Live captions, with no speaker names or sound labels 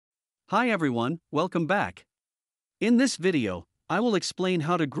Hi everyone, welcome back. In this video, I will explain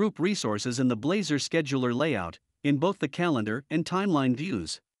how to group resources in the Blazor Scheduler layout, in both the calendar and timeline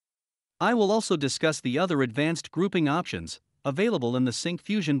views. I will also discuss the other advanced grouping options, available in the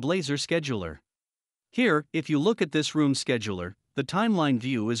Syncfusion Blazor Scheduler. Here, if you look at this room scheduler, the timeline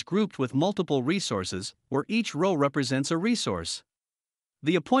view is grouped with multiple resources, where each row represents a resource.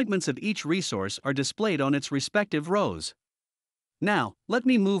 The appointments of each resource are displayed on its respective rows. Now, let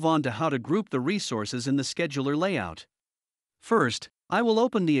me move on to how to group the resources in the scheduler layout. First, I will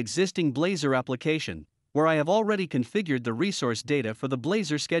open the existing Blazor application, where I have already configured the resource data for the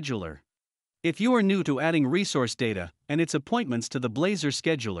Blazor Scheduler. If you are new to adding resource data and its appointments to the Blazor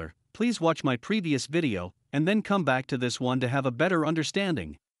Scheduler, please watch my previous video and then come back to this one to have a better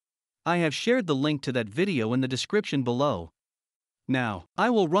understanding. I have shared the link to that video in the description below. Now, I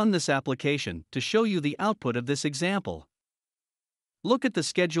will run this application to show you the output of this example. Look at the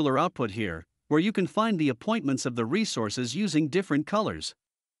scheduler output here, where you can find the appointments of the resources using different colors.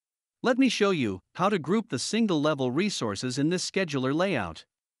 Let me show you how to group the single-level resources in this scheduler layout.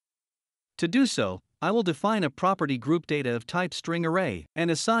 To do so, I will define a property group data of type string array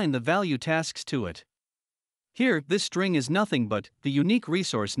and assign the value tasks to it. Here, this string is nothing but the unique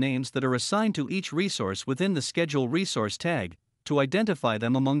resource names that are assigned to each resource within the schedule resource tag to identify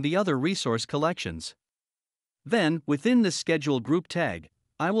them among the other resource collections. Then, within this schedule group tag,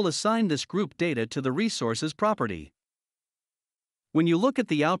 I will assign this group data to the resources property. When you look at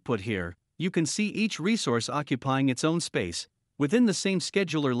the output here, you can see each resource occupying its own space within the same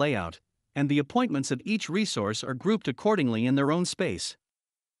scheduler layout, and the appointments of each resource are grouped accordingly in their own space.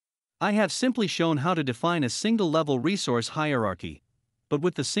 I have simply shown how to define a single-level resource hierarchy, but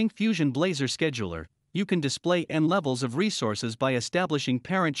with the Syncfusion Blazor Scheduler, you can display n levels of resources by establishing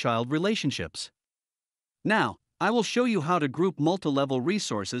parent-child relationships. Now, I will show you how to group multi-level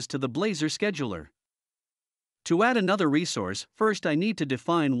resources to the Blazor Scheduler. To add another resource, first I need to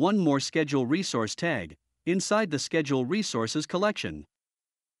define one more schedule resource tag inside the schedule resources collection.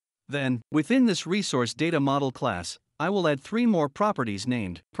 Then, within this resource data model class, I will add three more properties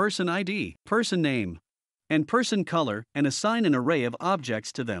named person ID, person name, and person color and assign an array of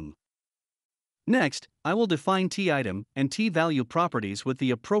objects to them. Next, I will define tItem and tValue properties with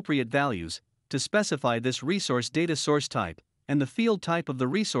the appropriate values to specify this resource data source type and the field type of the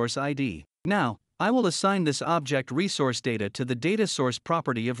resource ID. Now, I will assign this object resource data to the data source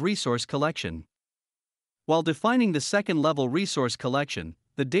property of resource collection. While defining the second-level resource collection,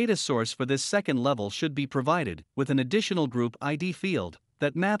 the data source for this second level should be provided with an additional group ID field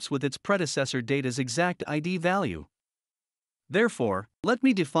that maps with its predecessor data's exact ID value. Therefore, let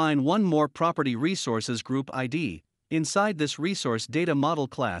me define one more property resources group ID inside this resource data model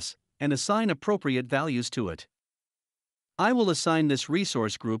class and assign appropriate values to it. I will assign this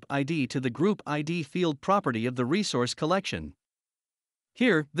resource group ID to the group ID field property of the resource collection.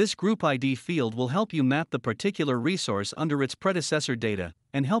 Here, this group ID field will help you map the particular resource under its predecessor data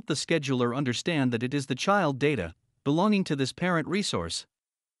and help the scheduler understand that it is the child data belonging to this parent resource.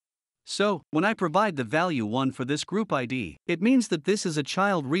 So, when I provide the value 1 for this group ID, it means that this is a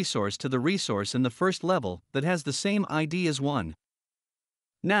child resource to the resource in the first level that has the same ID as 1.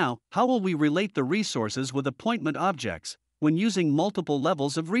 Now, how will we relate the resources with appointment objects when using multiple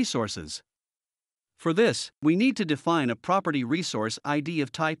levels of resources? For this, we need to define a property resource ID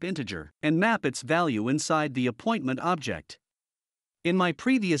of type integer and map its value inside the appointment object. In my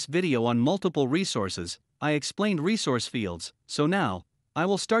previous video on multiple resources, I explained resource fields, so now, I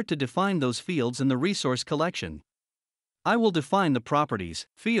will start to define those fields in the resource collection. I will define the properties,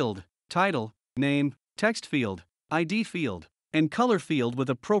 field, title, name, text field, ID field, and color field with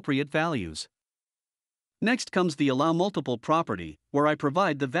appropriate values. Next comes the allow multiple property, where I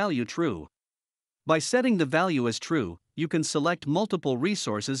provide the value true. By setting the value as true, you can select multiple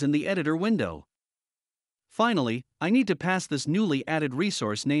resources in the editor window. Finally, I need to pass this newly added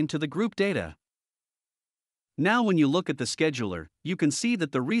resource name to the group data. Now when you look at the scheduler, you can see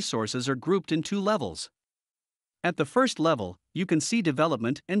that the resources are grouped in two levels. At the first level, you can see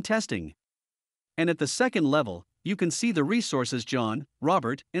development and testing. And at the second level, you can see the resources John,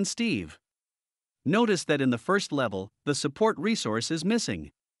 Robert, and Steve. Notice that in the first level, the support resource is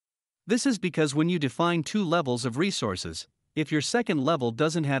missing. This is because when you define two levels of resources, if your second level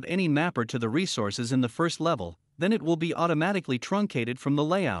doesn't have any mapper to the resources in the first level, then it will be automatically truncated from the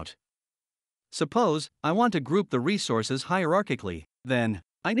layout. Suppose I want to group the resources hierarchically, then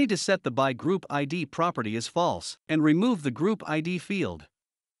I need to set the by group ID property as false and remove the group ID field.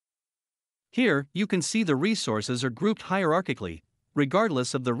 Here, you can see the resources are grouped hierarchically,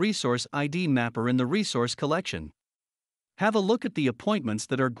 regardless of the resource ID mapper in the resource collection. Have a look at the appointments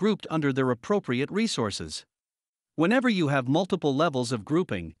that are grouped under their appropriate resources. Whenever you have multiple levels of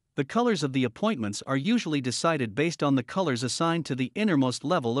grouping, the colors of the appointments are usually decided based on the colors assigned to the innermost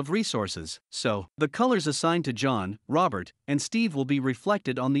level of resources. So, the colors assigned to John, Robert, and Steve will be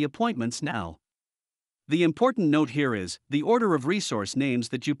reflected on the appointments now. The important note here is the order of resource names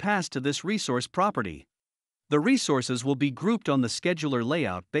that you pass to this resource property. The resources will be grouped on the scheduler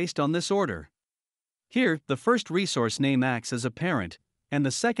layout based on this order. Here, the first resource name acts as a parent, and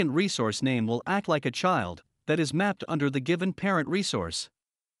the second resource name will act like a child that is mapped under the given parent resource.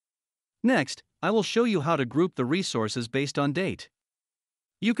 Next, I will show you how to group the resources based on date.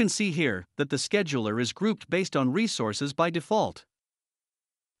 You can see here that the scheduler is grouped based on resources by default.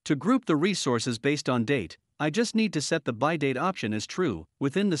 To group the resources based on date, I just need to set the by date option as true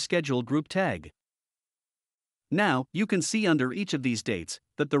within the schedule group tag. Now, you can see under each of these dates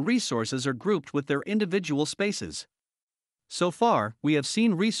that the resources are grouped with their individual spaces. So far, we have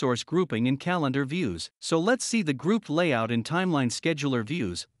seen resource grouping in calendar views, so let's see the grouped layout in timeline scheduler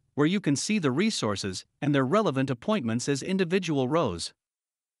views, where you can see the resources and their relevant appointments as individual rows.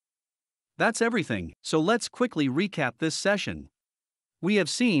 That's everything, so let's quickly recap this session. We have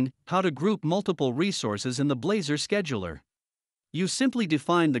seen how to group multiple resources in the Blazor Scheduler. You simply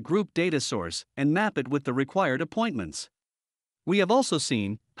define the group data source and map it with the required appointments. We have also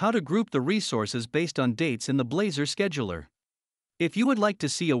seen how to group the resources based on dates in the Blazor Scheduler. If you would like to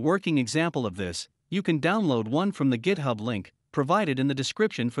see a working example of this, you can download one from the GitHub link provided in the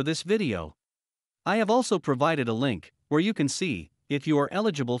description for this video. I have also provided a link where you can see if you are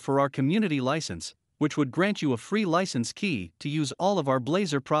eligible for our community license, which would grant you a free license key to use all of our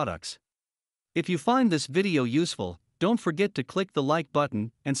Blazor products. If you find this video useful, don't forget to click the like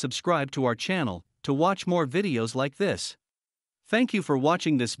button and subscribe to our channel to watch more videos like this. Thank you for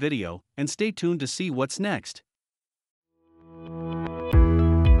watching this video and stay tuned to see what's next.